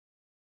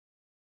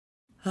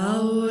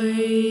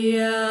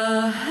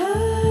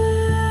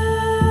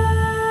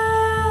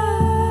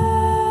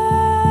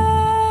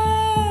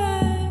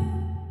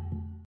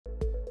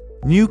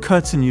New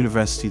Curtin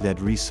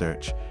University-led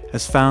research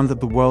has found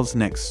that the world's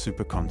next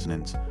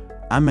supercontinent,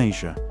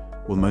 Amasia,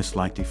 will most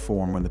likely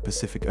form when the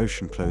Pacific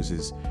Ocean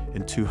closes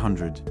in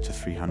 200 to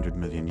 300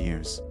 million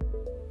years.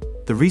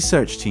 The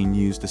research team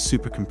used a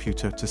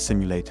supercomputer to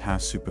simulate how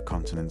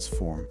supercontinents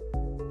form.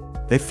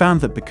 They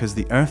found that because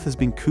the Earth has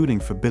been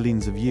cooling for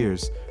billions of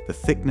years, the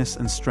thickness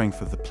and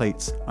strength of the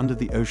plates under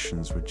the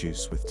oceans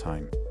reduce with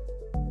time.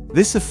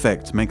 This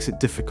effect makes it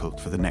difficult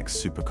for the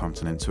next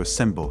supercontinent to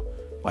assemble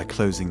by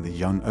closing the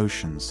young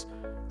oceans,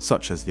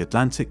 such as the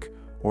Atlantic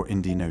or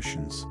Indian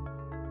Oceans.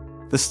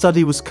 The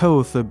study was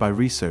co-authored by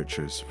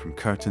researchers from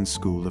Curtin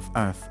School of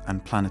Earth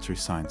and Planetary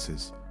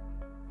Sciences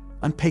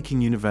and Peking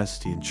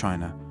University in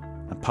China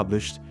and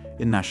published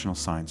in National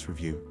Science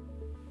Review.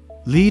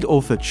 Lead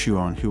author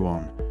Chuan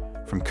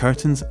from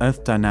Curtin's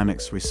Earth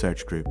Dynamics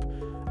Research Group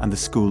and the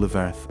School of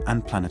Earth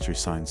and Planetary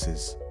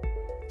Sciences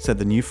said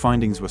the new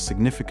findings were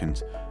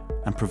significant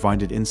and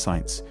provided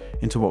insights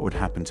into what would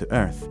happen to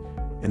Earth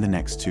in the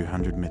next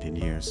 200 million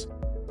years.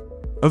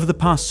 Over the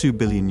past 2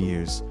 billion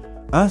years,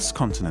 Earth's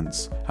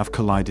continents have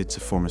collided to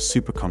form a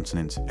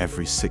supercontinent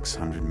every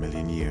 600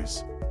 million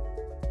years.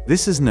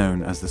 This is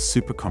known as the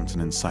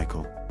supercontinent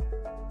cycle.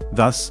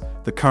 Thus,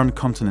 the current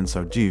continents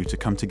are due to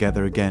come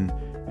together again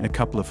in a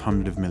couple of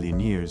hundred million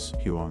years,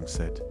 Huang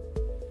said.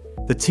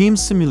 The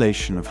team's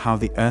simulation of how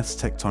the Earth's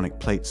tectonic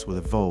plates will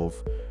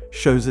evolve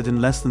shows that in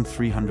less than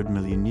 300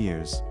 million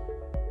years,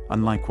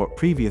 unlike what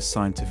previous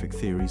scientific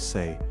theories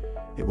say,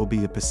 it will be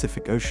the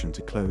Pacific Ocean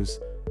to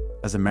close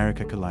as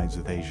America collides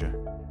with Asia.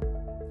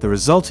 The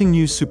resulting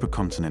new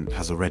supercontinent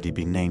has already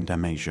been named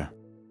Amasia.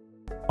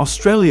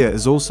 Australia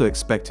is also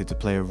expected to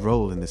play a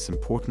role in this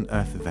important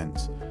Earth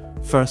event,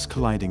 first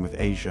colliding with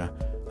Asia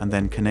and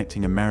then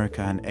connecting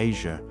America and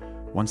Asia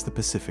once the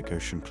Pacific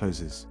Ocean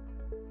closes.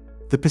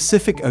 The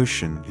Pacific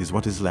Ocean is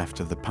what is left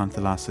of the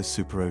Panthalassa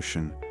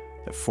superocean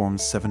that formed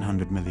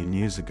 700 million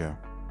years ago,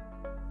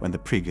 when the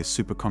previous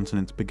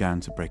supercontinent began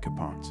to break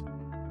apart.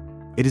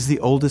 It is the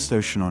oldest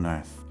ocean on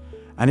Earth,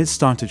 and it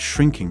started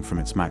shrinking from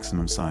its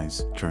maximum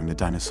size during the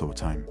dinosaur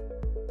time.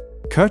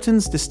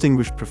 Curtin's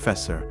distinguished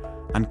professor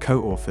and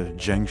co-author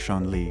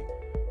Zheng-Xiang,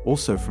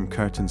 also from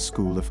Curtin's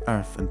School of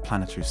Earth and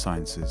Planetary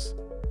Sciences,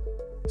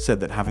 said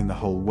that having the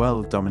whole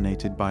world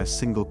dominated by a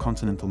single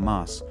continental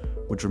mass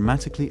would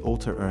dramatically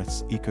alter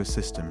Earth's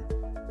ecosystem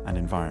and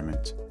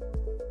environment.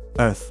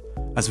 Earth,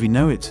 as we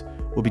know it,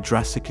 will be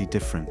drastically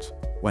different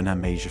when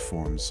Amasia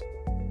forms.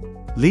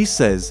 Li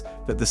says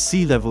that the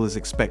sea level is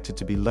expected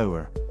to be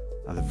lower,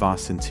 and the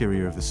vast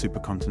interior of the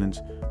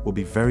supercontinent will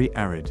be very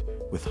arid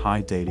with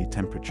high daily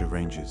temperature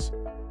ranges.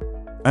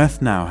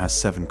 Earth now has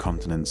 7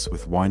 continents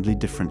with widely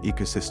different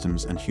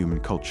ecosystems and human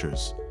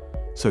cultures,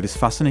 so it is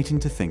fascinating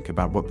to think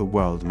about what the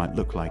world might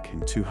look like in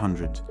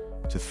 200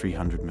 to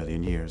 300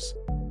 million years.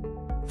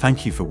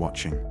 Thank you for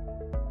watching,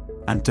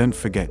 and don't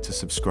forget to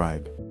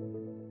subscribe.